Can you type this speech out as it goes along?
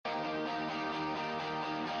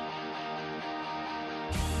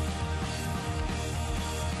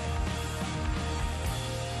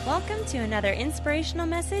Welcome to another inspirational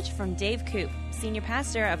message from Dave Koop, Senior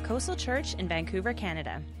Pastor of Coastal Church in Vancouver,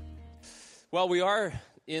 Canada. Well, we are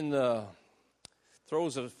in the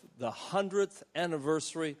throes of the 100th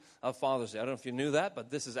anniversary of Father's Day. I don't know if you knew that,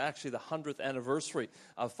 but this is actually the 100th anniversary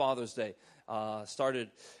of Father's Day. Started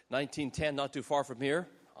 1910, not too far from here,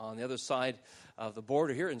 on the other side of the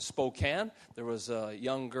border here in Spokane. There was a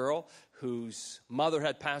young girl whose mother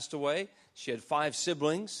had passed away. She had 5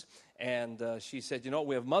 siblings. And she said, you know,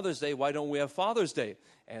 we have Mother's Day, why don't we have Father's Day?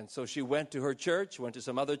 And so she went to her church, went to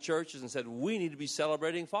some other churches and said, we need to be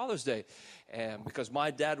celebrating Father's Day. And because my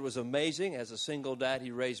dad was amazing, as a single dad, he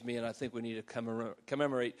raised me, and I think we need to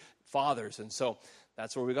commemorate fathers. And so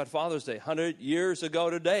that's where we got Father's Day, 100 years ago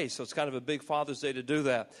today. So it's kind of a big Father's Day to do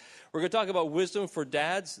that. We're going to talk about wisdom for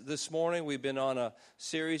dads this morning. We've been on a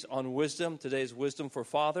series on wisdom. Today's wisdom for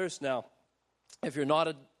fathers. Now, if you're not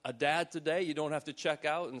a dad today, you don't have to check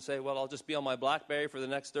out and say, well, I'll just be on my BlackBerry for the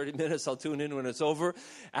next 30 minutes. I'll tune in when it's over.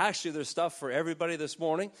 Actually, there's stuff for everybody this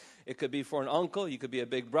morning. It could be for an uncle. You could be a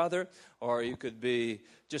big brother. Or you could be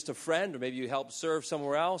just a friend. Or maybe you help serve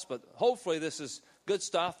somewhere else. But hopefully this is good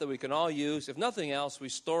stuff that we can all use. If nothing else, we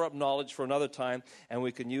store up knowledge for another time. And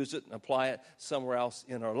we can use it and apply it somewhere else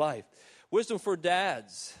in our life. Wisdom for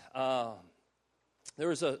dads. There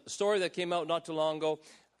was a story that came out not too long ago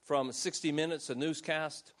from 60 Minutes, a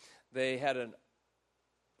newscast. They had a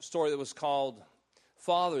story that was called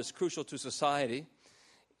Fathers Crucial to Society.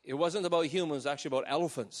 It wasn't about humans, it was actually about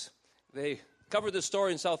elephants. They covered this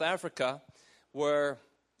story in South Africa where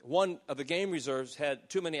one of the game reserves had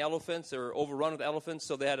too many elephants. They were overrun with elephants,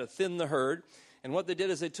 so they had to thin the herd. And what they did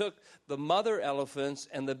is they took the mother elephants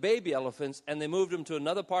and the baby elephants and they moved them to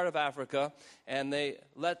another part of Africa and they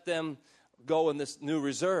let them go in this new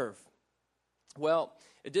reserve. Well,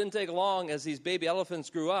 it didn't take long as these baby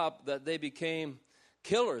elephants grew up that they became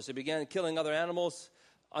killers. They began killing other animals,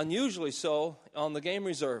 unusually so, on the game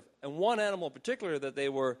reserve. And one animal in particular that they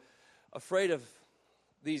were afraid of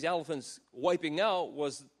these elephants wiping out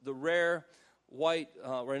was the rare white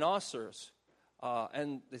rhinoceros.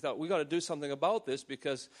 And they thought, we got to do something about this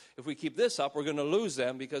because if we keep this up, we're going to lose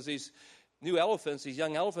them because these new elephants, these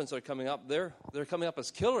young elephants that are coming up, they're coming up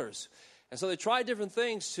as killers. And so they tried different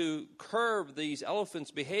things to curb these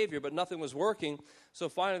elephants' behavior, but nothing was working. So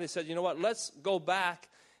finally they said, you know what, let's go back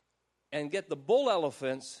and get the bull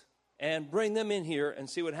elephants and bring them in here and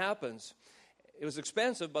see what happens. It was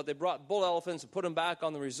expensive, but they brought bull elephants and put them back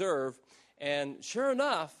on the reserve. And sure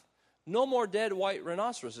enough, no more dead white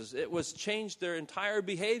rhinoceroses. It was changed their entire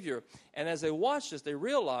behavior. And as they watched this, they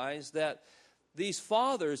realized that these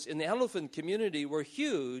fathers in the elephant community were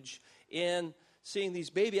huge in seeing these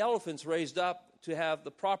baby elephants raised up to have the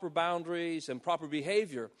proper boundaries and proper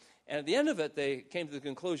behavior. And at the end of it, they came to the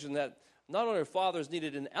conclusion that not only are fathers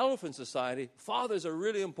needed in elephant society, fathers are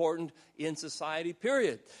really important in society,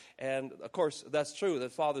 period. And, of course, that's true,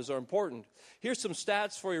 that fathers are important. Here's some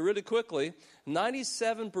stats for you really quickly.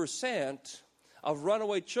 97% of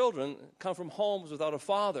runaway children come from homes without a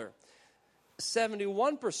father.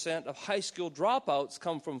 71% of high school dropouts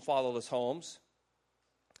come from fatherless homes.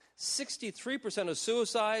 63% of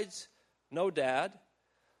suicides, no dad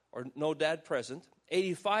or no dad present.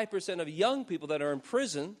 85% of young people that are in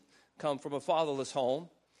prison come from a fatherless home.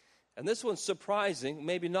 And this one's surprising,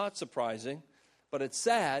 maybe not surprising, but it's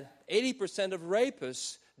sad. 80% of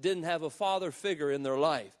rapists didn't have a father figure in their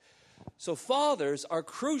life. So fathers are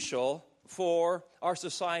crucial for our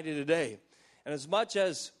society today. And as much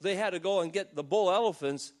as they had to go and get the bull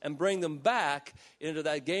elephants and bring them back into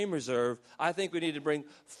that game reserve, I think we need to bring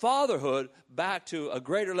fatherhood back to a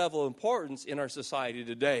greater level of importance in our society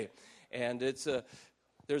today. And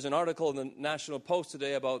there's an article in the National Post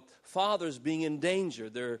today about fathers being in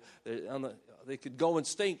danger. They could go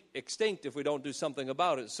extinct if we don't do something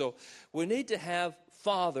about it. So we need to have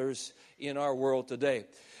fathers in our world today.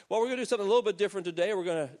 Well, we're going to do something a little bit different today. We're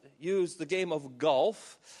going to use the game of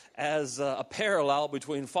golf as a parallel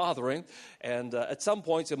between fathering. And at some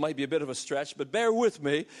points, it might be a bit of a stretch, but bear with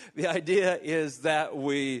me. The idea is that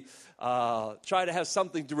we try to have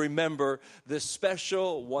something to remember this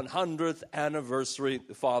special 100th anniversary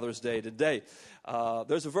Father's Day today.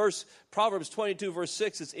 There's a verse, Proverbs 22, verse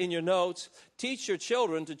 6. It's in your notes. Teach your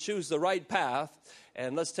children to choose the right path.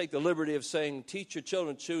 And let's take the liberty of saying, teach your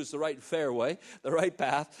children to choose the right fairway, the right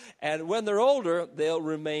path. And when they're older, they'll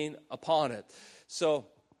remain upon it. So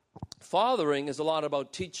fathering is a lot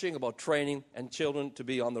about teaching, about training, and children to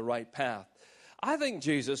be on the right path. I think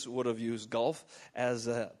Jesus would have used golf as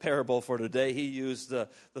a parable for today. He used the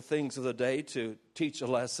things of the day to teach a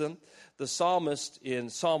lesson. The psalmist in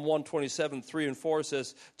Psalm 127, 3 and 4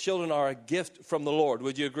 says, children are a gift from the Lord.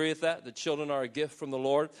 Would you agree with that? The children are a gift from the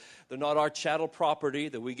Lord. They're not our chattel property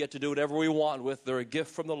that we get to do whatever we want with. They're a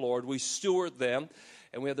gift from the Lord. We steward them,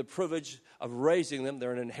 and we have the privilege of raising them.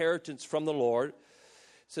 They're an inheritance from the Lord. It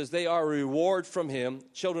says they are a reward from him.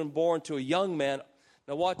 Children born to a young man.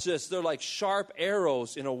 Now watch this. They're like sharp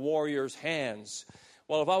arrows in a warrior's hands.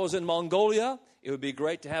 Well, if I was in Mongolia, it would be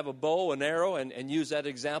great to have a bow and arrow and use that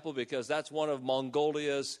example, because that's one of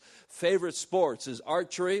Mongolia's favorite sports is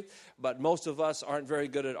archery. But most of us aren't very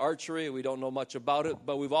good at archery. We don't know much about it.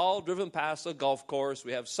 But we've all driven past a golf course.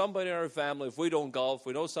 We have somebody in our family. If we don't golf,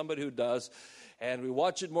 we know somebody who does. And we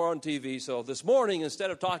watch it more on TV. So this morning, instead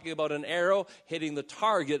of talking about an arrow hitting the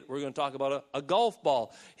target, we're going to talk about a golf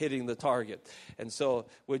ball hitting the target. And so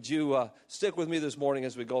would you stick with me this morning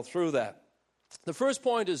as we go through that? The first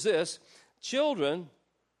point is this. Children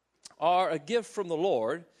are a gift from the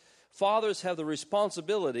Lord. Fathers have the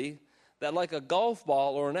responsibility that, like a golf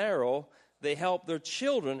ball or an arrow, they help their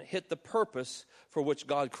children hit the purpose for which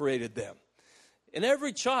God created them. In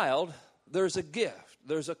every child, there's a gift.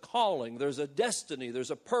 There's a calling, there's a destiny, there's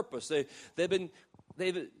a purpose. They've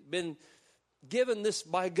been given this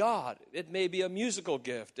by God. It may be a musical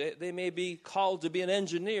gift. They may be called to be an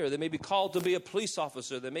engineer. They may be called to be a police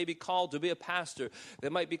officer. They may be called to be a pastor. They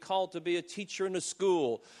might be called to be a teacher in a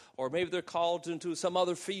school, or maybe they're called into some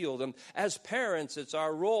other field. And as parents, it's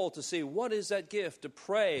our role to see what is that gift, to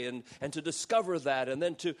pray and to discover that, and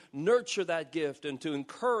then to nurture that gift and to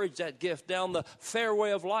encourage that gift down the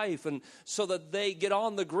fairway of life, and so that they get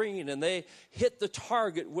on the green and they hit the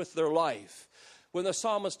target with their life. When the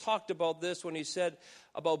psalmist talked about this, when he said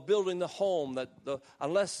about building the home, that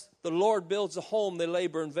unless the Lord builds a home, they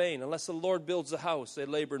labor in vain. Unless the Lord builds a house, they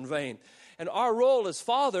labor in vain. And our role as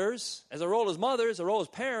fathers, as our role as mothers, our role as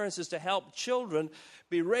parents, is to help children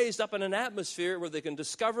be raised up in an atmosphere where they can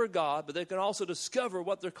discover God, but they can also discover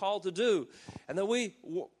what they're called to do. And then we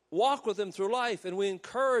walk with them through life, and we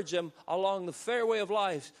encourage them along the fairway of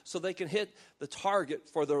life so they can hit the target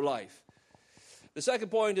for their life. The second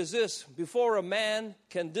point is this. Before a man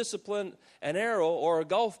can discipline an arrow or a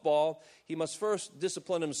golf ball, he must first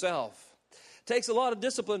discipline himself. It takes a lot of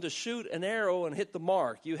discipline to shoot an arrow and hit the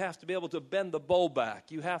mark. You have to be able to bend the bow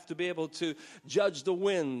back. You have to be able to judge the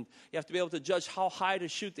wind. You have to be able to judge how high to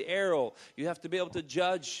shoot the arrow. You have to be able to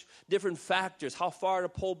judge different factors, how far to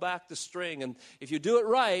pull back the string. And if you do it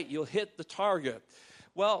right, you'll hit the target.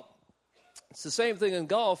 Well, it's the same thing in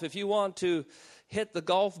golf. If you want to hit the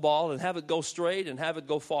golf ball and have it go straight and have it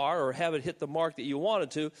go far, or have it hit the mark that you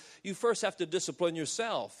wanted to, you first have to discipline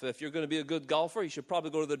yourself. If you're going to be a good golfer, you should probably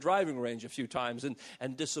go to the driving range a few times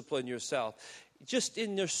and discipline yourself. Just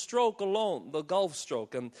in your stroke alone, the golf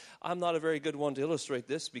stroke. And I'm not a very good one to illustrate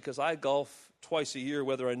this because I golf twice a year,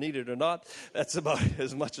 whether I need it or not. That's about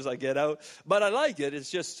as much as I get out. But I like it.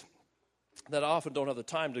 It's just that I often don't have the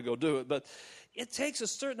time to go do it. But it takes a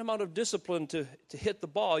certain amount of discipline to hit the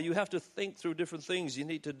ball. You have to think through different things you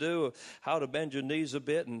need to do, how to bend your knees a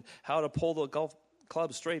bit and how to pull the golf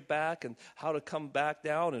club straight back and how to come back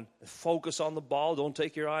down and focus on the ball. Don't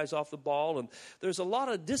take your eyes off the ball. And there's a lot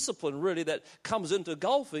of discipline really that comes into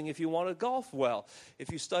golfing if you want to golf well. If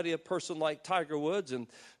you study a person like Tiger Woods, and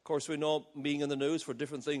of course we know him being in the news for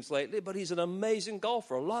different things lately, but he's an amazing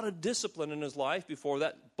golfer. A lot of discipline in his life before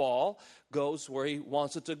that ball goes where he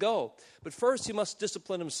wants it to go. But first he must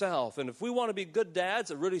discipline himself. And if we want to be good dads,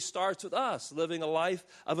 it really starts with us living a life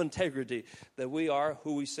of integrity, that we are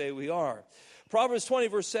who we say we are. Proverbs 20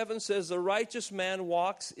 verse 7 says, the righteous man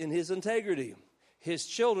walks in his integrity. His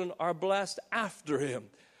children are blessed after him.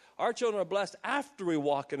 Our children are blessed after we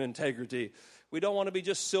walk in integrity. We don't want to be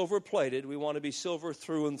just silver-plated. We want to be silver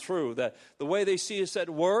through and through. That the way they see us at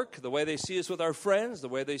work, the way they see us with our friends, the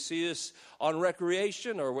way they see us on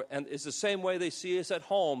recreation, and it's the same way they see us at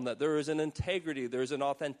home, that there is an integrity, there is an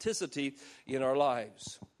authenticity in our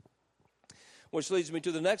lives. Which leads me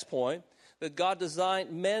to the next point, that God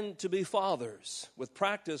designed men to be fathers. With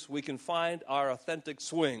practice, we can find our authentic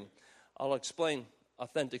swing. I'll explain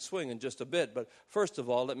authentic swing in just a bit, but first of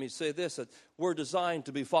all, let me say this, that we're designed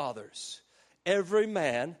to be fathers. Every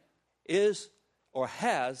man is or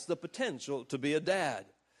has the potential to be a dad.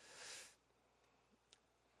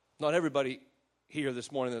 Not everybody here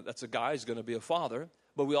this morning that's a guy is going to be a father,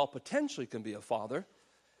 but we all potentially can be a father.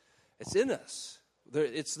 It's in us.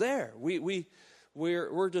 It's there.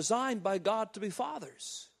 We're designed by God to be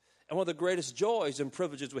fathers. And one of the greatest joys and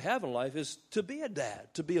privileges we have in life is to be a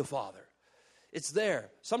dad, to be a father. It's there.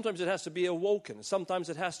 Sometimes it has to be awoken. Sometimes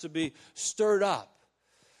it has to be stirred up.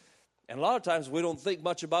 And a lot of times we don't think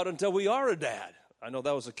much about it until we are a dad. I know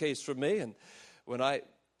that was the case for me. And when I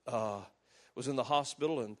was in the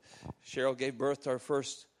hospital and Cheryl gave birth to our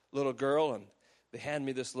first little girl, and they handed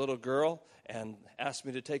me this little girl and asked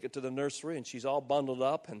me to take it to the nursery, and she's all bundled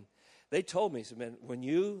up. And they told me, man, when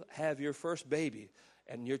you have your first baby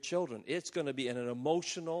and your children, it's going to be an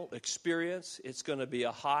emotional experience. It's going to be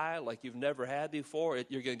a high like you've never had before.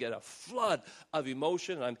 You're going to get a flood of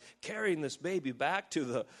emotion. I'm carrying this baby back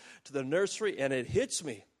to the nursery, and it hits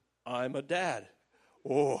me. I'm a dad.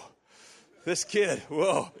 Oh, this kid,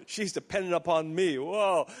 whoa, she's dependent upon me.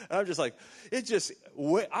 Whoa. And I'm just like,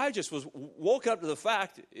 I just was woke up to the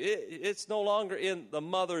fact it's no longer in the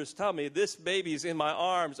mother's tummy. This baby's in my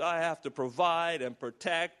arms. I have to provide and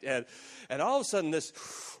protect. And all of a sudden, this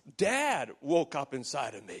dad woke up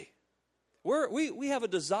inside of me. We have a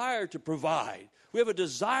desire to provide. We have a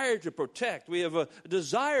desire to protect. We have a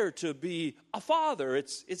desire to be a father.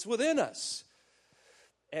 It's within us.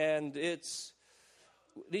 And it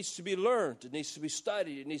needs to be learned. It needs to be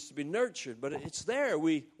studied. It needs to be nurtured. But it's there.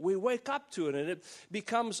 We wake up to it, and it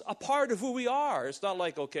becomes a part of who we are. It's not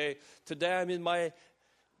like, okay, today I'm in my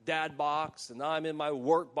dad box, and now I'm in my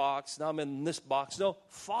work box, now I'm in this box. No,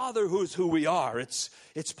 fatherhood is who we are. It's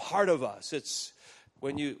part of us. It's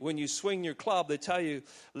when you swing your club, they tell you,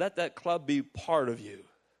 let that club be part of you.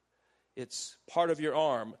 It's part of your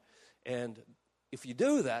arm. And if you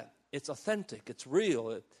do that, it's authentic. It's real.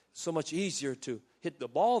 It's so much easier to hit the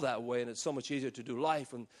ball that way, and it's so much easier to do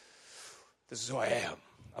life. And this is who I am.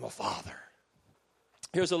 I'm a father.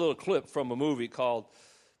 Here's a little clip from a movie called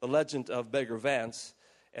The Legend of Beggar Vance.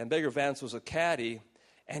 And Beggar Vance was a caddy,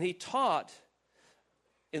 and he taught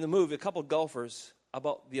in the movie a couple golfers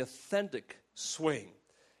about the authentic swing.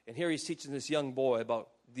 And here he's teaching this young boy about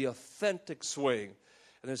the authentic swing.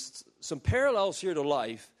 And there's some parallels here to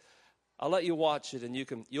life. I'll let you watch it, and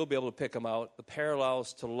you'll be able to pick them out, the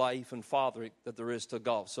parallels to life and fathering that there is to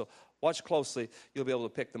golf. So watch closely. You'll be able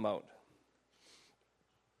to pick them out.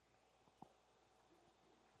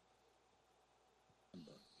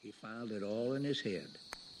 He filed it all in his head.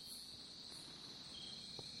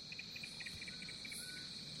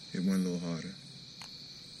 Hit one a little harder.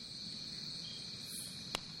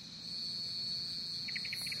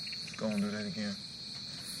 Let's go and do that again.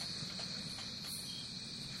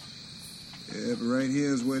 Yeah, but right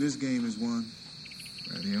here is where this game is won.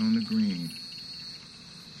 Right here on the green.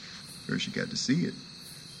 First you got to see it.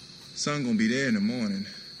 Sun gonna be there in the morning.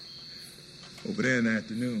 Over there in the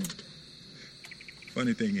afternoon.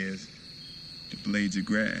 Funny thing is, the blades of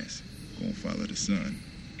grass gonna follow the sun.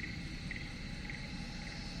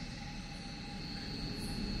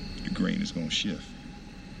 The grain is gonna shift.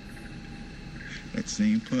 That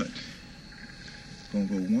same putt gonna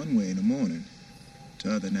go one way in the morning,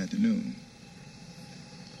 the other in the afternoon.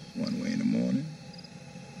 One way in the morning,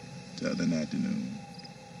 the other in the afternoon.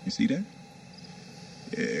 You see that?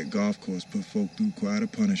 Yeah, golf course put folk through quite a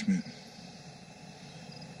punishment.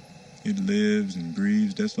 It lives and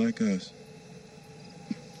breathes just like us.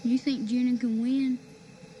 You think Junior can win?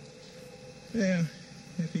 Yeah,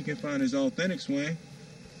 if he can find his authentic swing.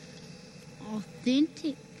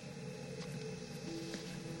 Authentic?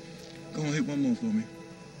 Go on, hit one more for me.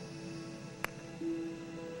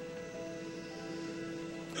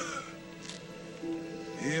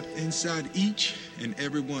 Yep, inside each and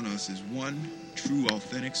every one of us is one true,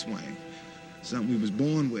 authentic swing. Something we was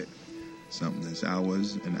born with. Something that's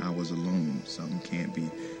ours and ours alone. Something can't be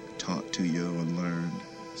taught to you or learned.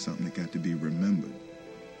 Something that got to be remembered.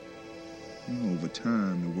 You know, over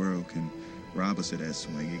time, the world can rob us of that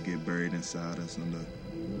swing. It get buried inside us under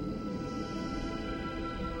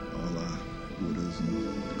all our wouldas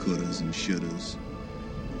and couldas and shouldas.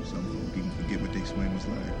 Some folk even forget what their swing was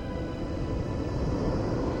like.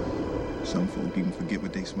 Some folk even forget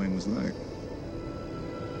what their swing was like.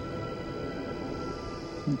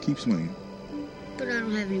 You keep swinging. But I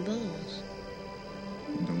don't have any balls.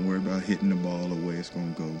 And don't worry about hitting the ball or where it's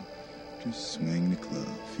going to go. Just swing the club.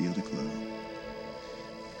 Feel the club.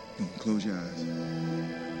 Go on, close your eyes.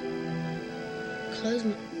 Close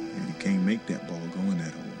my... And you can't make that ball go in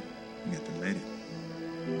that hole. You have to let it.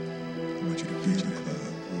 I want you to feel the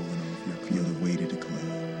club rolling off your club. Feel the weight of the club.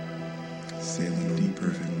 Sailing on the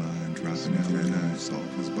perfect line, dropping out that line,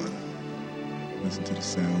 soft as butter. Listen to the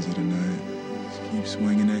sounds of the night. Just keep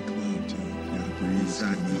swinging that club till you feel the breeze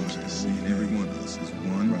inside each and every one of us is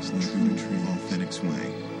one true, authentic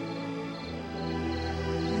swing.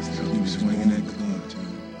 Keep swinging that club till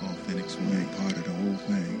authentic swing, part of the whole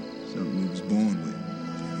thing. Something we was born with.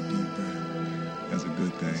 Take a deep breath. That's a good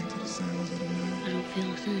good thing. To the sounds of the night. I don't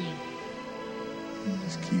feel a thing.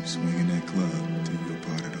 Just keep swinging that club until you're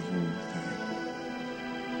part of the whole thing.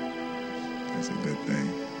 That's a good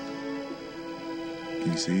thing.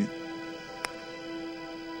 Can you see it?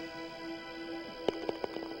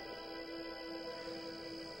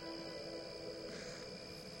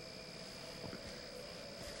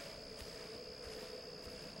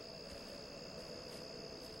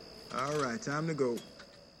 All right, time to go.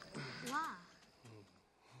 Why?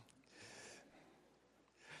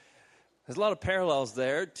 There's a lot of parallels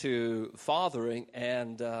there to fathering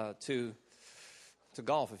and to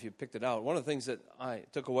golf, if you picked it out. One of the things that I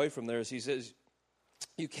took away from there is he says,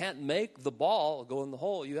 you can't make the ball go in the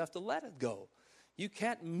hole. You have to let it go. You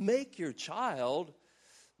can't make your child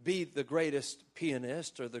be the greatest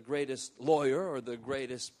pianist or the greatest lawyer or the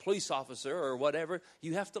greatest police officer or whatever.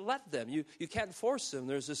 You have to let them. You can't force them.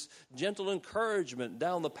 There's this gentle encouragement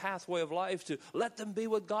down the pathway of life to let them be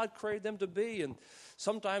what God created them to be. And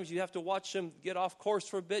sometimes you have to watch them get off course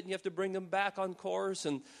for a bit and you have to bring them back on course.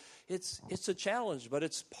 And it's a challenge, but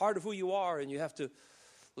it's part of who you are, and you have to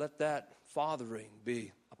let that fathering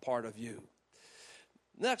be a part of you.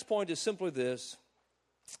 Next point is simply this.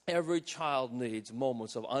 Every child needs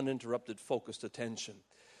moments of uninterrupted, focused attention.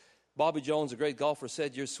 Bobby Jones, a great golfer,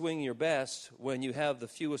 said, you're swinging your best when you have the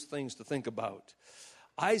fewest things to think about.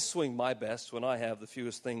 I swing my best when I have the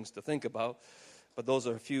fewest things to think about, but those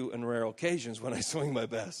are few and rare occasions when I swing my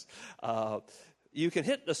best. You can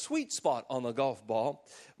hit a sweet spot on the golf ball.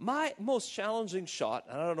 My most challenging shot,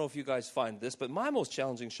 and I don't know if you guys find this, but my most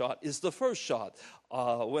challenging shot is the first shot.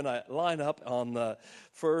 When I line up on the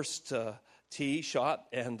first tee shot,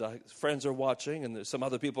 and friends are watching, and some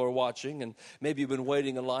other people are watching, and maybe you've been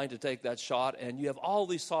waiting in line to take that shot, and you have all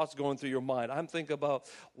these thoughts going through your mind. I'm thinking about,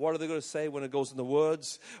 what are they going to say when it goes in the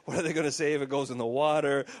woods? What are they going to say if it goes in the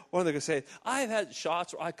water? What are they going to say? I've had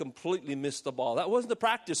shots where I completely missed the ball. That wasn't a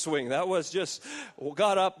practice swing. That was just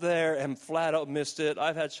got up there and flat out missed it.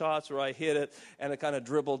 I've had shots where I hit it, and it kind of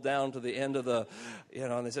dribbled down to the end of the,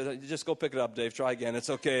 and they said, just go pick it up, Dave. Try again. It's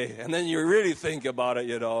okay. And then you really think about it,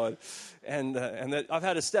 And that I've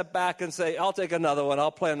had to step back and say, I'll take another one.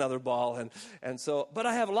 I'll play another ball. And so, but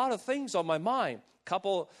I have a lot of things on my mind.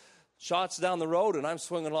 Couple shots down the road, and I'm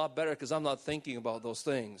swinging a lot better because I'm not thinking about those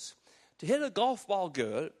things. To hit a golf ball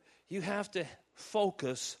good, you have to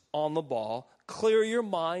focus on the ball, clear your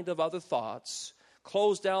mind of other thoughts,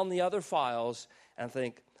 close down the other files, and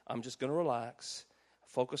think, I'm just going to relax,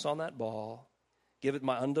 focus on that ball, give it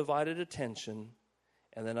my undivided attention,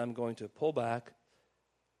 and then I'm going to pull back,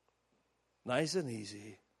 nice and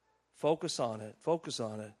easy, focus on it,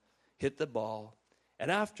 hit the ball. And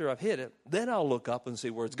after I've hit it, then I'll look up and see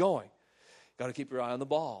where it's going. Got to keep your eye on the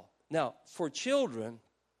ball. Now, for children,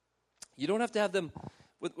 you don't have to have them,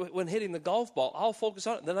 when hitting the golf ball, I'll focus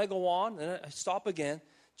on it, then I go on, and I stop again.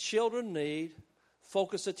 Children need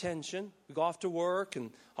focused attention. We go off to work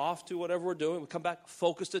and off to whatever we're doing. We come back,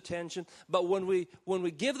 focused attention. But when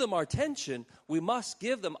we give them our attention, we must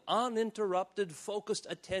give them uninterrupted, focused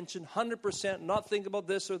attention, 100%, not think about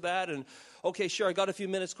this or that. And, okay, sure, I got a few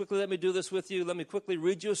minutes. Quickly, let me do this with you. Let me quickly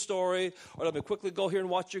read you a story. Or let me quickly go here and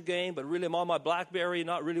watch your game. But really, I'm on my BlackBerry,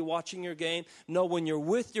 not really watching your game. No, when you're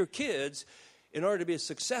with your kids, in order to be a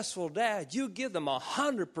successful dad, you give them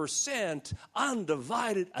 100%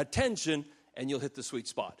 undivided attention, and you'll hit the sweet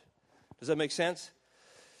spot. Does that make sense?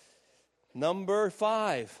 Number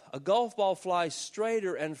 5, a golf ball flies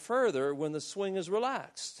straighter and further when the swing is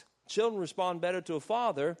relaxed. Children respond better to a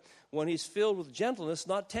father when he's filled with gentleness,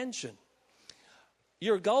 not tension.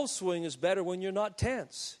 Your golf swing is better when you're not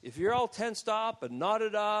tense. If you're all tensed up and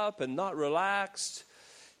knotted up and not relaxed,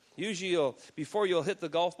 usually before you'll hit the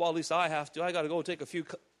golf ball, at least I have to, I got to go take a few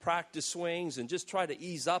practice swings and just try to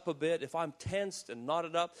ease up a bit. If I'm tensed and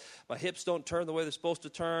knotted up, my hips don't turn the way they're supposed to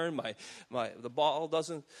turn, the ball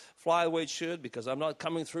doesn't fly the way it should because I'm not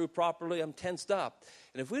coming through properly, I'm tensed up.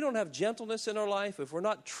 And if we don't have gentleness in our life, if we're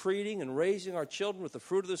not treating and raising our children with the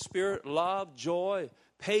fruit of the Spirit, love, joy,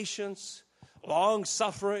 patience,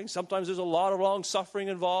 long-suffering, sometimes there's a lot of long-suffering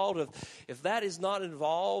involved. If that is not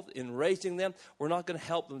involved in raising them, we're not going to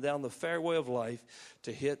help them down the fairway of life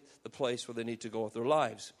to hit the place where they need to go with their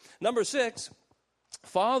lives. Number 6,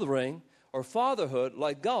 fathering or fatherhood,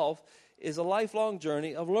 like golf, is a lifelong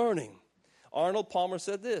journey of learning. Arnold Palmer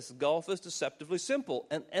said this, golf is deceptively simple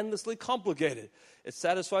and endlessly complicated. It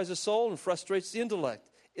satisfies the soul and frustrates the intellect.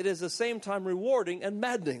 It is at the same time rewarding and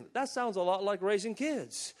maddening. That sounds a lot like raising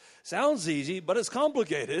kids. Sounds easy, but it's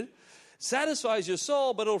complicated. satisfies your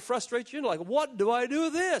soul, but it'll frustrate you. You're like, what do I do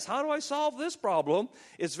with this? How do I solve this problem?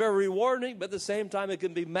 It's very rewarding, but at the same time, it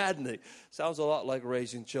can be maddening. Sounds a lot like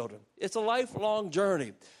raising children. It's a lifelong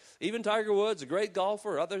journey. Even Tiger Woods, a great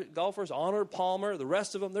golfer, other golfers, Arnold Palmer, the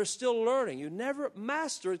rest of them, they're still learning. You never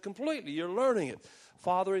master it completely. You're learning it.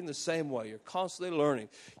 Fathering the same way. You're constantly learning.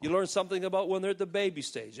 You learn something about when they're at the baby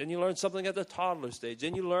stage, and you learn something at the toddler stage,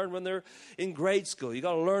 and you learn when they're in grade school. You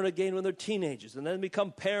got to learn again when they're teenagers, and then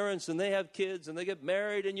become parents, and they have kids, and they get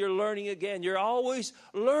married, and you're learning again. You're always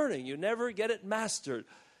learning. You never get it mastered.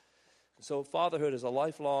 So fatherhood is a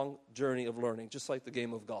lifelong journey of learning, just like the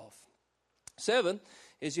game of golf. 7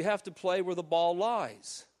 is you have to play where the ball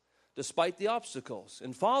lies, despite the obstacles.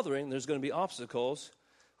 In fathering, there's going to be obstacles.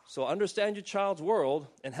 So understand your child's world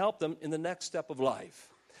and help them in the next step of life.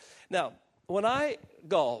 Now, when I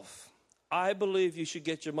golf, I believe you should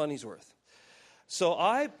get your money's worth. So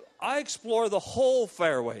I explore the whole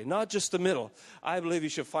fairway, not just the middle. I believe you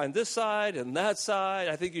should find this side and that side.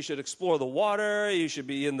 I think you should explore the water. You should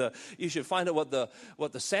find out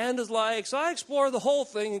what the sand is like. So I explore the whole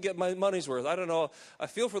thing and get my money's worth. I don't know. I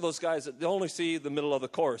feel for those guys that only see the middle of the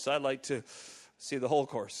course. I'd like to see the whole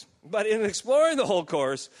course. But in exploring the whole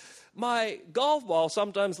course, my golf ball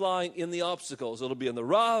sometimes lying in the obstacles. It'll be in the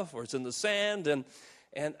rough or it's in the sand. And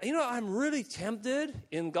I'm really tempted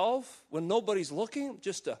in golf when nobody's looking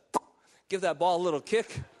just to give that ball a little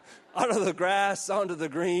kick out of the grass, onto the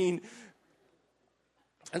green.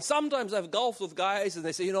 And sometimes I've golfed with guys and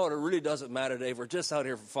they say, you know what, it really doesn't matter, Dave. We're just out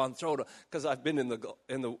here for fun. Throw it, because I've been in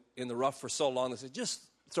the rough for so long. They say, just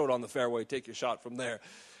throw it on the fairway, take your shot from there.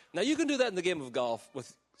 Now, you can do that in the game of golf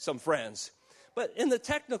with some friends. But in the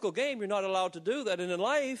technical game, you're not allowed to do that. And in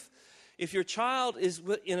life, if your child is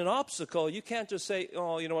in an obstacle, you can't just say,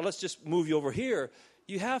 oh, you know what, let's just move you over here.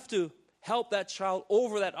 You have to help that child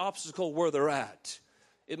over that obstacle where they're at.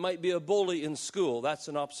 It might be a bully in school. That's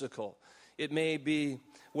an obstacle. It may be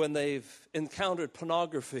when they've encountered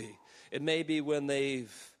pornography. It may be when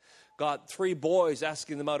they've got 3 boys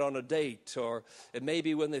asking them out on a date. Or it may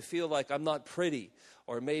be when they feel like I'm not pretty.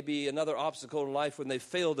 Or maybe another obstacle in life when they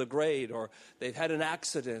failed a grade, or they've had an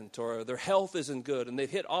accident, or their health isn't good, and they've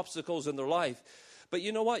hit obstacles in their life. But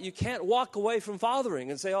you know what? You can't walk away from fathering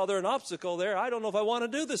and say, oh, there's an obstacle there. I don't know if I want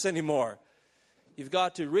to do this anymore. You've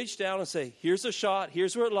got to reach down and say, here's the shot.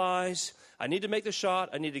 Here's where it lies. I need to make the shot.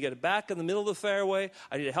 I need to get it back in the middle of the fairway.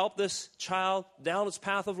 I need to help this child down its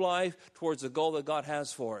path of life towards the goal that God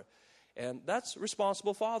has for it. And that's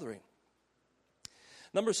responsible fathering.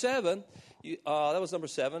 Number 7, that was number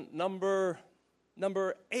 7. Number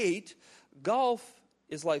 8, golf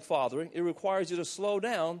is like fathering. It requires you to slow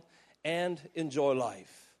down and enjoy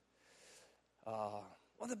life. One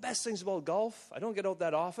of the best things about golf, I don't get out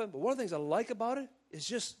that often, but one of the things I like about it is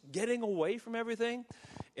just getting away from everything,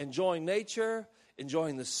 enjoying nature,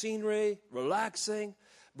 enjoying the scenery, relaxing,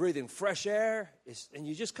 breathing fresh air. And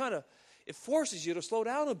you just it forces you to slow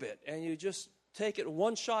down a bit, and you just take it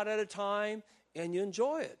one shot at a time, and you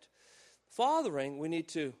enjoy it. Fathering, we need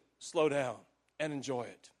to slow down and enjoy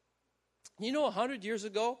it. You know, 100 years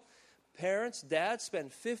ago, parents, dads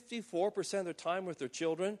spent 54% of their time with their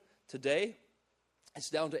children. Today, it's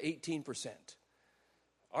down to 18%.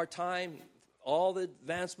 Our time, all the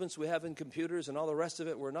advancements we have in computers and all the rest of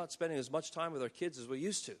it, we're not spending as much time with our kids as we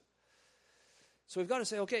used to. So we've got to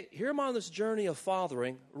say, okay, here I'm on this journey of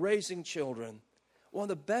fathering, raising children. One of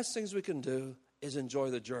the best things we can do is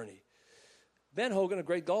enjoy the journey. Ben Hogan, a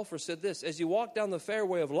great golfer, said this: as you walk down the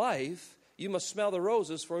fairway of life, you must smell the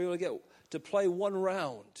roses for you to get to play one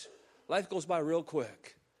round. Life goes by real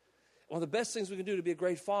quick. One of the best things we can do to be a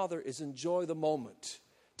great father is enjoy the moment.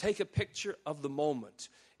 Take a picture of the moment.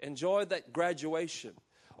 Enjoy that graduation.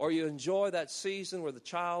 Or you enjoy that season where the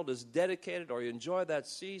child is dedicated. Or you enjoy that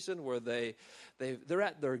season where they're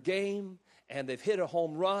at their game and they've hit a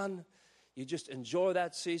home run. You just enjoy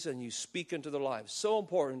that season and you speak into their lives. So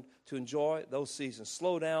important to enjoy those seasons.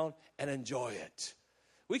 Slow down and enjoy it.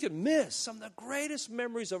 We can miss some of the greatest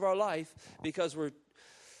memories of our life because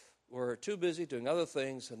we're too busy doing other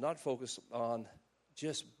things and not focused on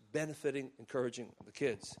just benefiting, encouraging the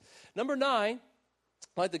kids. Number 9,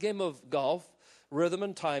 like the game of golf, rhythm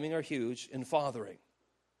and timing are huge in fathering.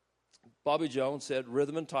 Bobby Jones said,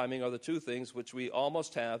 rhythm and timing are the 2 things which we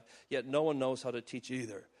almost have, yet no one knows how to teach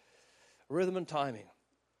either. Rhythm and timing.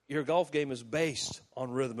 Your golf game is based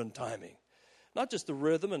on rhythm and timing. Not just the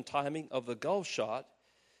rhythm and timing of the golf shot.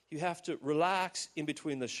 You have to relax in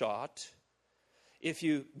between the shot. If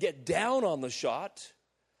you get down on the shot,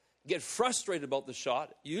 get frustrated about the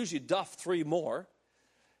shot, you usually duff 3 more.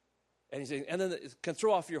 And then it can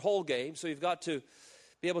throw off your whole game. So you've got to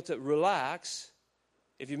be able to relax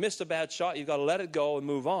If you missed a bad shot, you've got to let it go and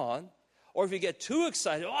move on. Or if you get too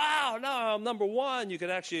excited, wow, now I'm number one, you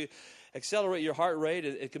can actually accelerate your heart rate.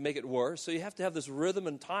 It can make it worse. So you have to have this rhythm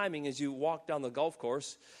and timing as you walk down the golf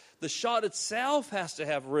course. The shot itself has to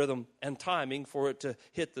have rhythm and timing for it to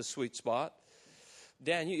hit the sweet spot.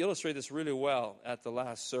 Dan, you illustrated this really well at the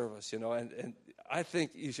last service, and I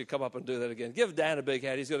think you should come up and do that again. Give Dan a big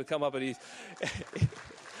hand. He's going to come up and he's...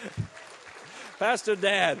 Pastor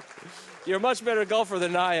Dan, you're a much better golfer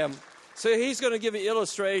than I am. So he's going to give you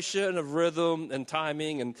illustration of rhythm and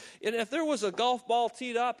timing. And if there was a golf ball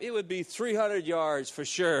teed up, it would be 300 yards for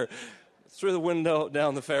sure through the window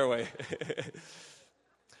down the fairway.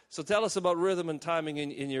 So tell us about rhythm and timing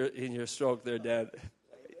in your stroke there, Dan.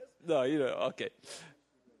 No, okay.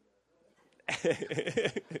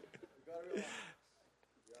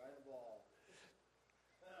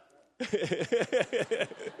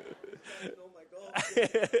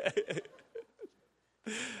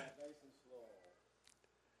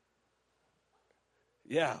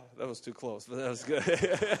 Yeah, that was too close, but that was good.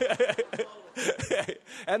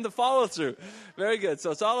 And the follow through, very good.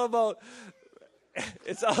 So it's all about.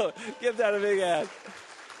 Give that a big hand.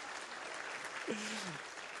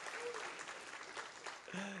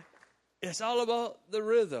 It's all about the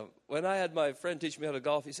rhythm. When I had my friend teach me how to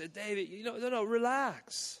golf, he said, David, no,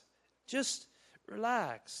 relax. Just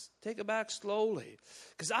relax. Take it back slowly.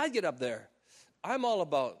 Because I get up there. I'm all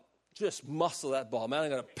about just muscle that ball. Man, I'm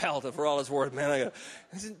going to pelt it for all it's worth. Man,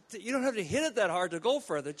 I said, you don't have to hit it that hard to go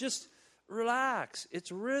further. Just relax.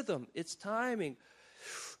 It's rhythm. It's timing.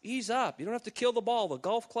 Ease up. You don't have to kill the ball. The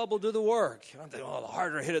golf club will do the work. You don't think, the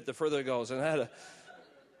harder I hit it, the further it goes. And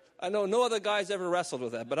I know no other guys ever wrestled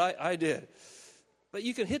with that, but I did. But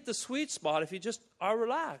you can hit the sweet spot if you just are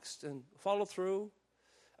relaxed and follow through.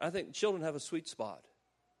 I think children have a sweet spot.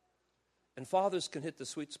 And fathers can hit the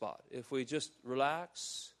sweet spot if we just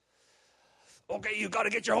relax. Okay, you got to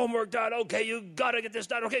get your homework done. Okay, you got to get this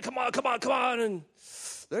done. Okay, come on. And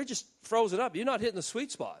they're just frozen up. You're not hitting the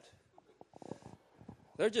sweet spot.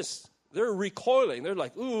 They're recoiling. They're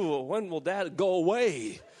like, ooh, when will Dad go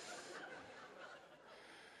away?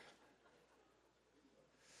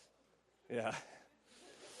 Yeah.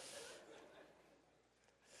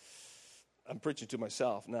 I'm preaching to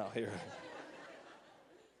myself now here.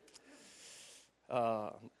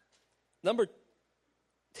 Number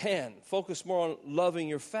 10, focus more on loving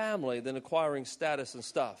your family than acquiring status and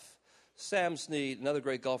stuff. Sam Snead, another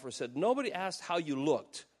great golfer, said, nobody asked how you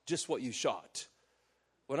looked, just what you shot.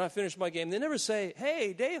 When I finish my game, they never say,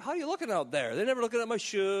 hey, Dave, how you looking out there? They're never looking at my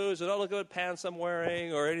shoes. They're not looking at pants I'm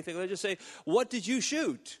wearing or anything. They just say, what did you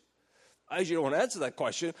shoot? I usually don't want to answer that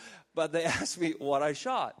question, but they ask me what I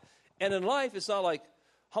shot. And in life, it's not like,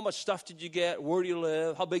 how much stuff did you get? Where do you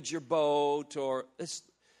live? How big's your boat? Or it's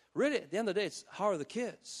really, at the end of the day, it's how are the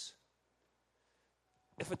kids?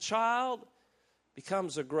 If a child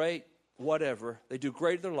becomes a great whatever, they do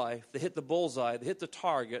great in their life, they hit the bullseye, they hit the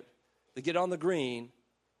target, they get on the green,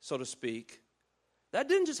 so to speak, that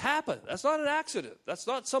didn't just happen. That's not an accident. That's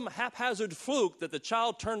not some haphazard fluke that the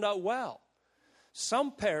child turned out well.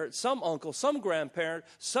 Some parent, some uncle, some grandparent,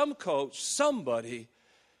 some coach, somebody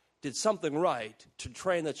did something right to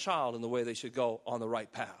train the child in the way they should go on the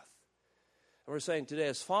right path. And we're saying today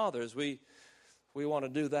as fathers, we want to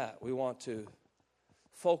do that. We want to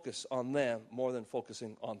focus on them more than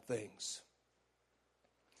focusing on things.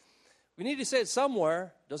 We need to say it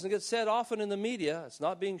somewhere. It doesn't get said often in the media. It's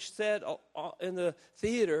not being said in the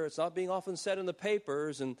theater. It's not being often said in the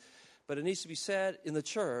papers. But it needs to be said in the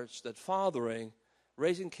church that fathering,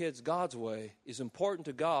 raising kids God's way, is important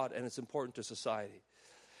to God and it's important to society.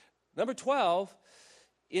 Number 12,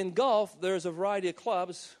 in golf, there's a variety of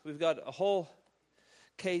clubs. We've got a whole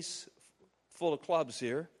case full of clubs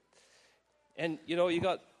here. And, you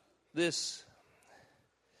got this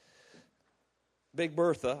Big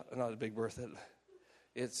Bertha, not a Big Bertha.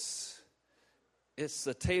 It's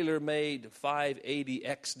the TaylorMade 580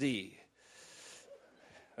 XD.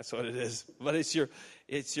 That's what it is. But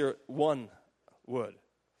it's your one wood.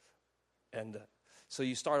 And so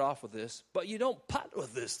you start off with this, but you don't putt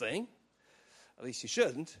with this thing. At least you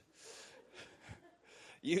shouldn't.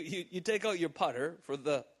 You take out your putter for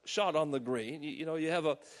the shot on the green. You have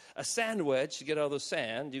a sand wedge to get out of the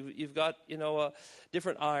sand. You've got,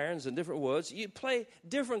 different irons and different woods. You play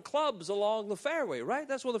different clubs along the fairway, right?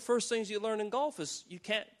 That's one of the first things you learn in golf is you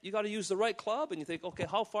got to use the right club. And you think, okay,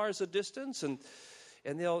 how far is the distance? And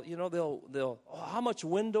they'll how much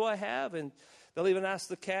wind do I have? And they'll even ask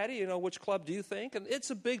the caddy, which club do you think? And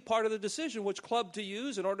it's a big part of the decision, which club to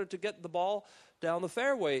use in order to get the ball down the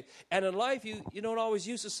fairway. And in life, you don't always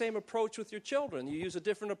use the same approach with your children. You use a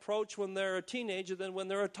different approach when they're a teenager than when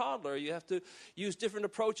they're a toddler. You have to use different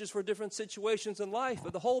approaches for different situations in life.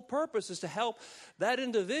 But the whole purpose is to help that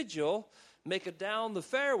individual make it down the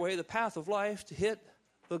fairway, the path of life, to hit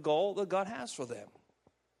the goal that God has for them.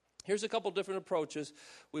 Here's a couple different approaches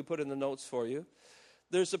we put in the notes for you.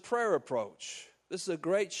 There's a prayer approach. This is a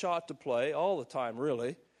great shot to play all the time,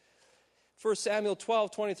 really. 1 Samuel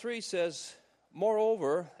 12:23 says,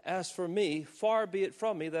 "Moreover, as for me, far be it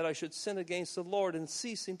from me that I should sin against the Lord in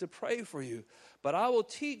ceasing to pray for you. But I will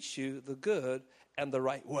teach you the good and the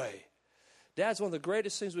right way." Dads, one of the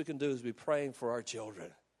greatest things we can do is be praying for our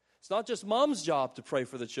children. It's not just mom's job to pray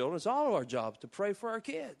for the children. It's all of our job to pray for our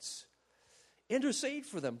kids. Intercede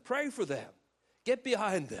for them. Pray for them. Get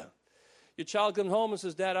behind them. Your child comes home and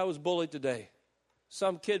says, "Dad, I was bullied today.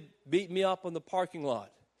 Some kid beat me up in the parking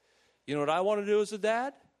lot." You know what I want to do as a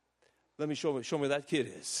dad? Let me show me that kid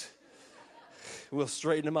is. We'll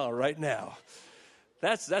straighten him out right now.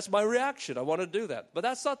 That's my reaction. I want to do that. But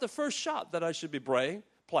that's not the first shot that I should be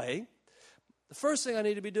playing. The first thing I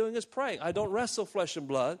need to be doing is praying. I don't wrestle flesh and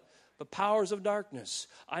blood, but powers of darkness.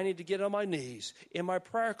 I need to get on my knees in my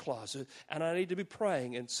prayer closet, and I need to be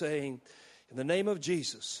praying and saying, "In the name of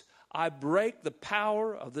Jesus, I break the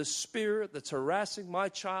power of this spirit that's harassing my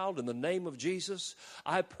child in the name of Jesus.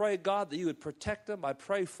 I pray, God, that you would protect them. I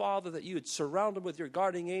pray, Father, that you would surround them with your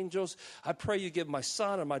guarding angels. I pray you give my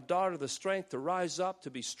son and my daughter the strength to rise up, to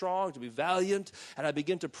be strong, to be valiant." And I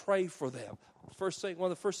begin to pray for them. One of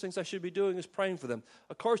the first things I should be doing is praying for them.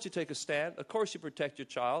 Of course, you take a stand. Of course, you protect your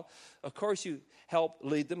child. Of course, you help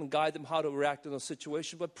lead them and guide them how to react in those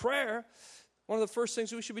situations. But prayer, one of the first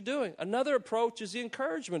things we should be doing. Another approach is the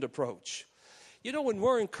encouragement approach. You know, when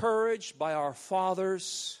we're encouraged by our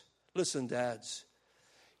fathers, listen, dads,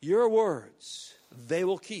 your words, they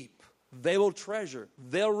will keep. They will treasure.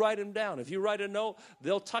 They'll write them down. If you write a note,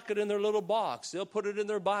 they'll tuck it in their little box. They'll put it in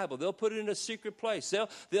their Bible. They'll put it in a secret place.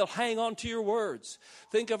 They'll hang on to your words.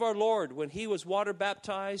 Think of our Lord when he was water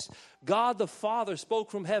baptized. God the Father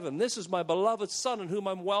spoke from heaven, "This is my beloved Son in whom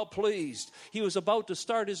I'm well pleased." He was about to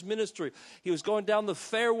start his ministry. He was going down the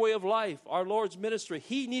fairway of life, our Lord's ministry.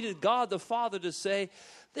 He needed God the Father to say,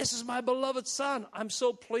 "This is my beloved Son. I'm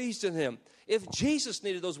so pleased in him." If Jesus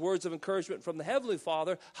needed those words of encouragement from the Heavenly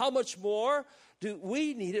Father, how much more do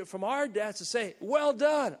we need it from our dads to say, "Well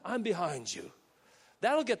done, I'm behind you."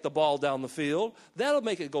 That'll get the ball down the field. That'll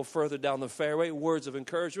make it go further down the fairway, words of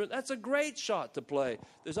encouragement. That's a great shot to play.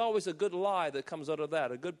 There's always a good lie that comes out of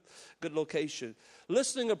that, a good location.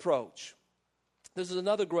 Listening approach. This is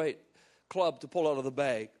another great club to pull out of the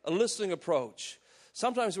bag, a listening approach.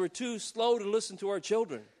 Sometimes we're too slow to listen to our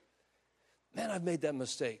children. Man, I've made that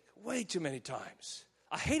mistake way too many times.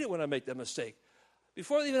 I hate it when I make that mistake.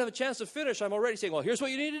 Before they even have a chance to finish, I'm already saying, "Well, here's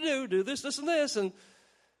what you need to do this, this, and this."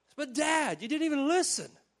 But Dad, you didn't even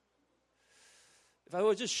listen. If I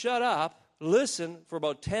would just shut up, listen for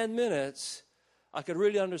about 10 minutes, I could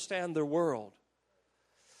really understand their world.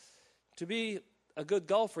 To be a good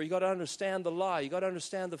golfer, you got to understand the lie. You got to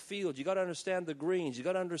understand the field. You got to understand the greens. You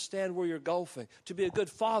got to understand where you're golfing. To be a good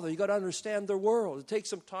father, you got to understand their world. It takes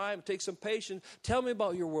some time. It takes some patience. Tell me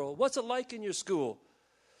about your world. What's it like in your school?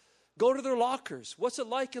 Go to their lockers. What's it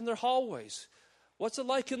like in their hallways? What's it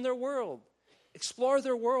like in their world? Explore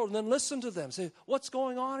their world and then listen to them. Say, "What's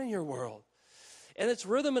going on in your world?" And it's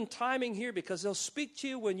rhythm and timing here, because they'll speak to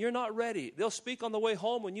you when you're not ready. They'll speak on the way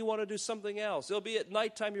home when you want to do something else. They'll be at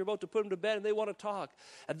nighttime, you're about to put them to bed, and they want to talk.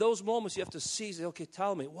 At those moments, you have to seize it. Okay,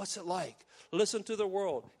 tell me, what's it like? Listen to their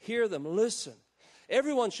world. Hear them. Listen.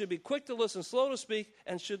 Everyone should be quick to listen, slow to speak,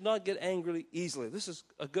 and should not get angry easily. This is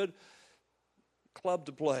a good club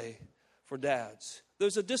to play for dads.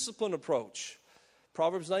 There's a discipline approach.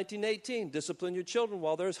 Proverbs 19:18, discipline your children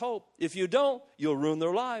while there's hope. If you don't, you'll ruin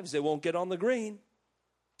their lives. They won't get on the green.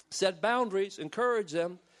 Set boundaries, encourage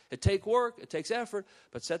them. It takes work, it takes effort,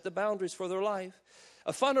 but set the boundaries for their life.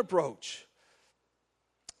 A fun approach.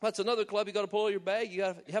 That's another club you got to pull out your bag. You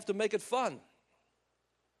have to make it fun.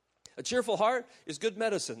 A cheerful heart is good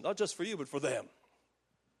medicine, not just for you, but for them.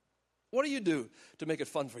 What do you do to make it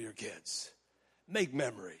fun for your kids? Make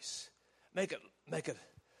memories. Make it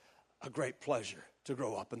a great pleasure to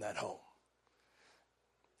grow up in that home.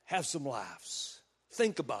 Have some laughs.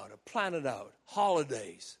 Think about it. Plan it out.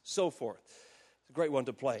 Holidays, so forth. It's a great one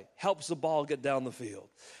to play. Helps the ball get down the field.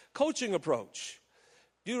 Coaching approach.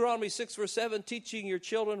 Deuteronomy 6 verse 7, teaching your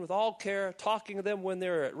children with all care, talking to them when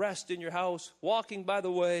they're at rest in your house, walking by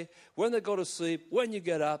the way, when they go to sleep, when you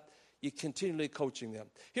get up, you continually coaching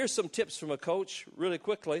them. Here's some tips from a coach really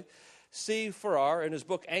quickly. Steve Farrar, in his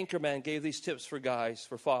book Anchorman, gave these tips for guys,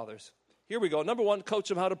 for fathers. here we go. Number one, coach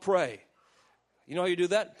them how to pray. You know how you do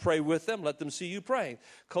that? Pray with them. Let them see you praying.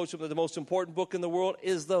 Coach them that the most important book in the world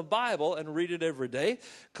is the Bible and read it every day.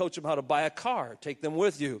 Coach them how to buy a car. Take them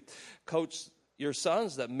with you. Coach your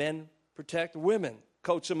sons that men protect women.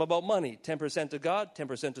 Coach them about money. 10% to God,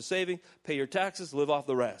 10% to saving. Pay your taxes, live off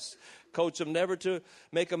the rest. Coach them never to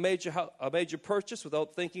make a major purchase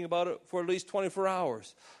without thinking about it for at least 24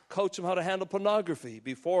 hours. Coach them how to handle pornography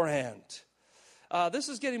beforehand. This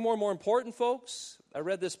is getting more and more important, folks. I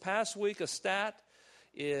read this past week a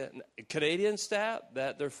Canadian stat,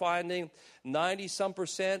 that they're finding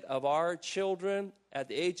 90-some% of our children at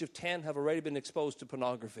the age of 10 have already been exposed to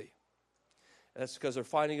pornography. That's because they're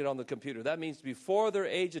finding it on the computer. That means before their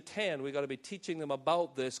age of 10, we've got to be teaching them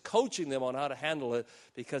about this, coaching them on how to handle it,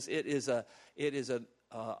 because it is a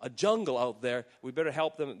jungle out there. We better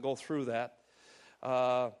help them go through that.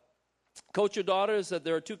 Coach your daughters that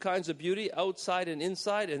there are two kinds of beauty, outside and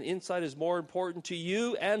inside is more important to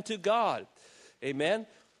you and to God. Amen?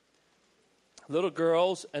 Little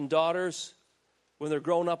girls and daughters, when they're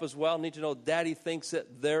grown up as well, need to know Daddy thinks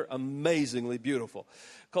that they're amazingly beautiful.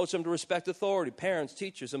 Coach them to respect authority, parents,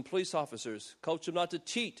 teachers, and police officers. Coach them not to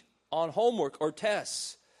cheat on homework or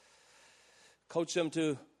tests. Coach them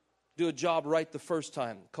to do a job right the first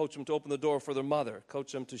time. Coach them to open the door for their mother.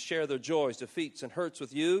 Coach them to share their joys, defeats, and hurts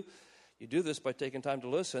with you. You do this by taking time to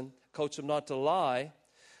listen. Coach them not to lie.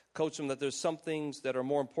 Coach them that there's some things that are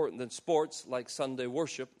more important than sports, like Sunday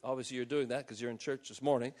worship. Obviously, you're doing that because you're in church this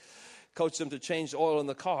morning. Coach them to change the oil in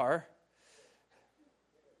the car.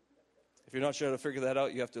 If you're not sure how to figure that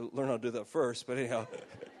out, you have to learn how to do that first. But anyhow,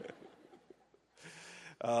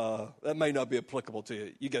 that may not be applicable to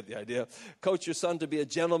you. You get the idea. Coach your son to be a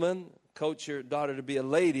gentleman. Coach your daughter to be a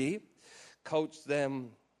lady. Coach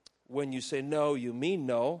them when you say no, you mean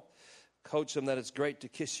no. Coach them that it's great to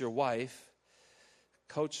kiss your wife.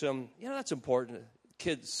 Coach them, that's important.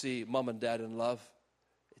 Kids see mom and dad in love.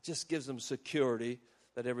 It just gives them security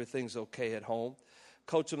that everything's okay at home.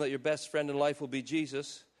 Coach them that your best friend in life will be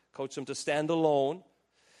Jesus. Coach them to stand alone.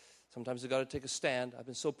 Sometimes they've got to take a stand. I've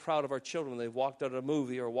been so proud of our children when they've walked out of a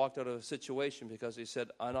movie or walked out of a situation because they said,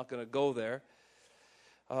 I'm not going to go there.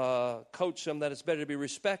 Coach them that it's better to be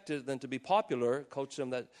respected than to be popular. Coach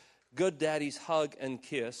them that good daddies hug and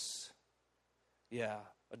kiss. Yeah,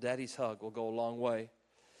 a daddy's hug will go a long way.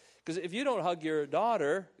 Because if you don't hug your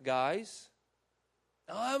daughter, guys,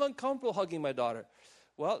 I'm uncomfortable hugging my daughter.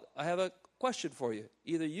 Well, I have a question for you.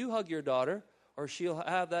 Either you hug your daughter or she'll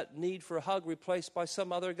have that need for a hug replaced by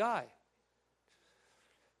some other guy.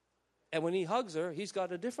 And when he hugs her, he's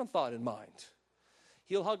got a different thought in mind.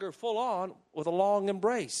 He'll hug her full on with a long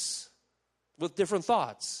embrace with different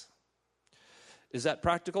thoughts. Is that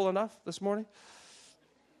practical enough this morning?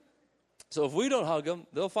 So if we don't hug them,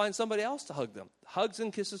 they'll find somebody else to hug them. Hugs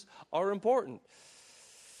and kisses are important.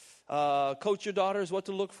 Coach your daughters what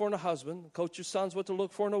to look for in a husband. Coach your sons what to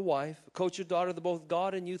look for in a wife. Coach your daughter that both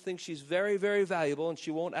God and you think she's very, very valuable and she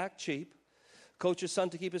won't act cheap. Coach your son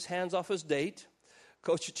to keep his hands off his date.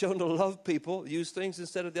 Coach your children to love people, use things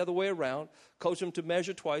instead of the other way around. Coach them to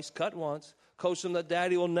measure twice, cut once. Coach them that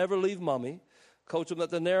daddy will never leave mommy. Coach them that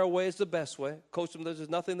the narrow way is the best way. Coach them that there's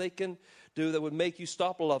nothing they can do that would make you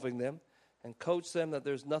stop loving them. And coach them that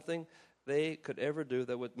there's nothing they could ever do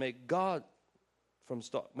that would make God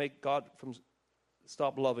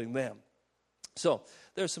stop loving them. So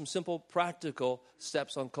there's some simple practical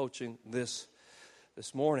steps on coaching this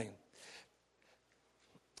morning.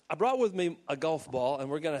 I brought with me a golf ball, and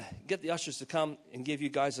we're going to get the ushers to come and give you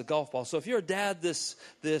guys a golf ball. So if you're a dad this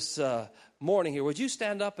morning here, would you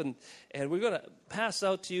stand up and we're going to pass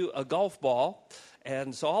out to you a golf ball.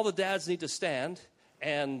 And so all the dads need to stand.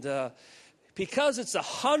 And because it's the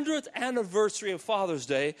 100th anniversary of Father's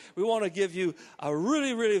Day, we want to give you a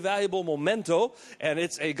really, really valuable memento, and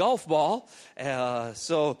it's a golf ball. But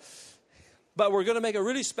we're going to make it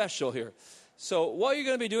really special here. So what you're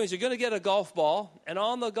going to be doing is you're going to get a golf ball, and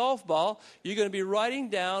on the golf ball, you're going to be writing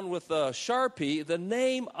down with a Sharpie the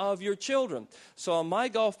name of your children. So on my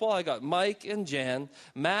golf ball, I got Mike and Jan,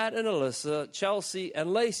 Matt and Alyssa, Chelsea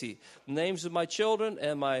and Lacey. The names of my children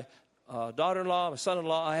and my daughter-in-law, my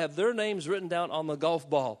son-in-law, I have their names written down on the golf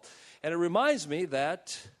ball. And it reminds me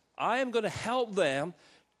that I am going to help them.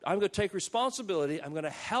 I'm going to take responsibility. I'm going to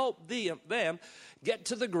help them get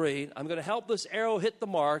to the green. I'm going to help this arrow hit the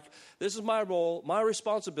mark. This is my role, my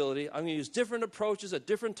responsibility. I'm going to use different approaches at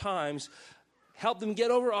different times, help them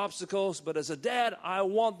get over obstacles. But as a dad, I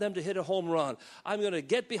want them to hit a home run. I'm going to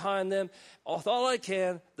get behind them with all I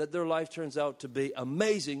can that their life turns out to be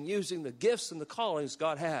amazing using the gifts and the callings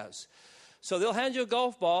God has. So they'll hand you a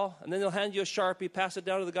golf ball, and then they'll hand you a Sharpie, pass it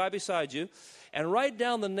down to the guy beside you. and write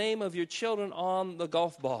down the name of your children on the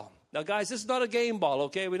golf ball. Now, guys, this is not a game ball,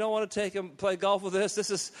 okay? We don't want to take and play golf with this.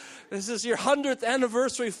 This is your 100th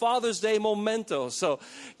anniversary Father's Day memento. So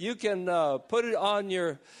you can put it on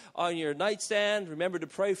your nightstand. Remember to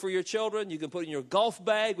pray for your children. You can put it in your golf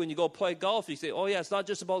bag when you go play golf. You say, oh, yeah, it's not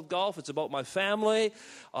just about golf. It's about my family.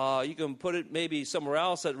 You can put it maybe somewhere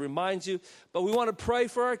else that reminds you. But we want to pray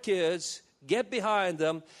for our kids, get behind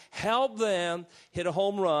them, help them hit a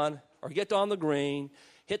home run or get on the green,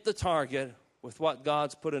 hit the target with what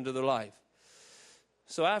God's put into their life.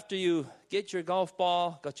 So after you get your golf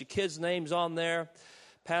ball, got your kids' names on there,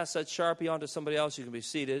 pass that Sharpie on to somebody else, you can be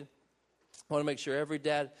seated. I want to make sure every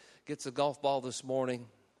dad gets a golf ball this morning.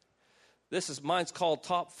 Mine's called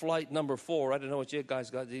Top Flight number 4. I don't know what you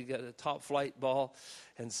guys got. You got a Top Flight ball.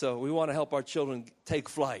 And so we want to help our children take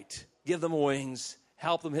flight, give them wings,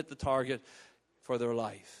 help them hit the target for their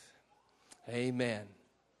life. Amen.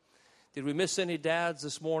 Did we miss any dads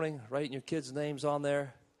this morning? Writing your kids' names on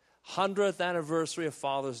there. 100th anniversary of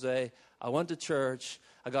Father's Day. I went to church.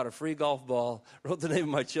 I got a free golf ball. Wrote the name of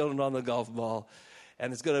my children on the golf ball.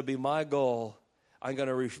 And it's going to be my goal. I'm going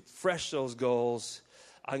to refresh those goals.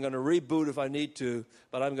 I'm going to reboot if I need to.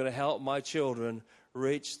 But I'm going to help my children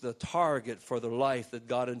reach the target for their life that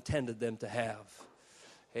God intended them to have.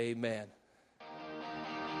 Amen.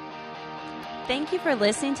 Thank you for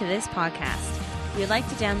listening to this podcast. If you'd like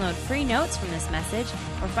to download free notes from this message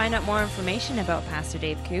or find out more information about Pastor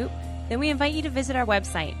Dave Koop, then we invite you to visit our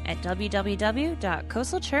website at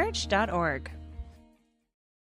www.coastalchurch.org.